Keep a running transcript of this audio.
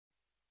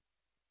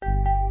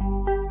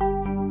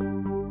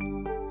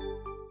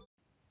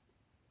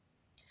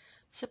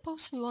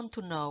Suppose we want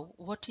to know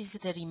what is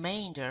the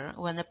remainder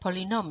when a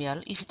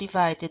polynomial is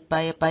divided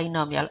by a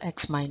binomial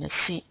x minus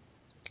c.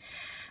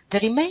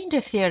 The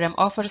remainder theorem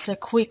offers a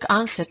quick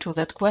answer to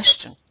that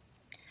question.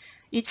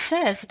 It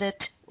says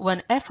that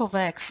when f of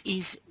x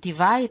is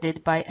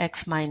divided by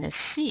x minus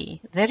c,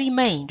 the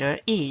remainder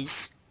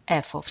is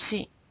f of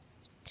c.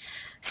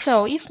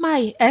 So if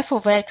my f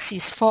of x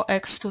is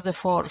 4x to the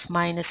fourth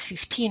minus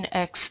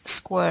 15x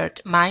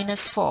squared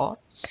minus 4,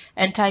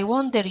 and I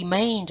want the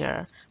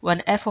remainder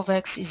when f of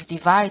x is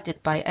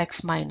divided by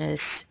x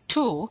minus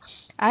 2,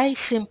 I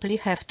simply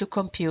have to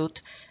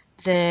compute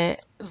the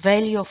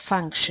value of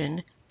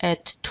function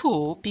at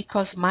 2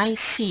 because my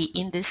c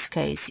in this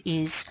case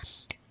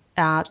is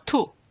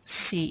 2.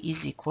 c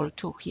is equal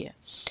to here.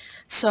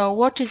 So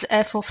what is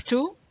f of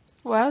 2?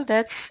 Well,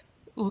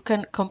 we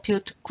can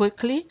compute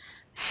quickly.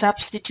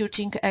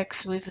 Substituting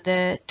x with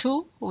the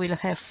 2, we'll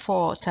have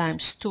 4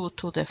 times 2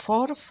 to the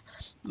fourth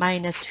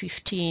minus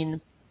 15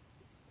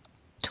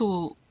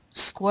 2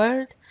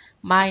 squared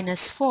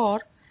minus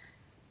 4,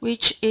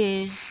 which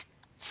is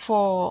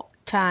 4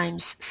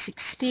 times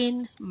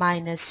 16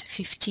 minus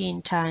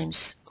 15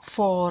 times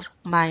 4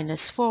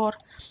 minus 4,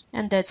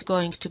 and that's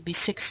going to be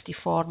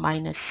 64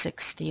 minus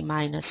 60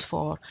 minus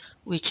 4,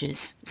 which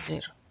is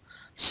 0.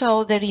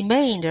 So the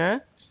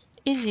remainder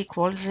is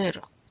equal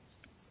 0.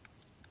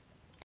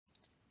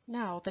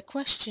 Now the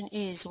question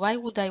is, why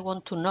would I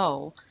want to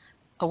know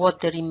what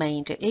the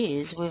remainder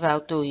is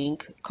without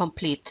doing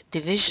complete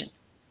division?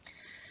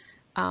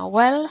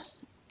 Well,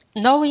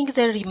 knowing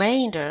the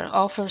remainder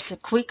offers a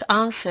quick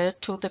answer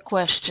to the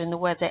question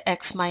whether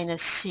x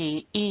minus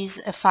c is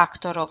a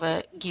factor of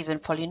a given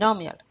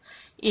polynomial.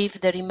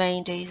 If the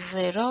remainder is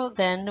 0,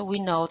 then we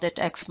know that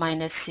x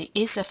minus c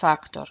is a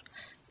factor.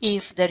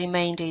 If the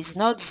remainder is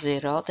not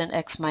 0, then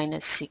x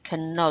minus c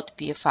cannot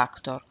be a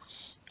factor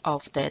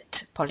of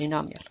that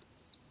polynomial.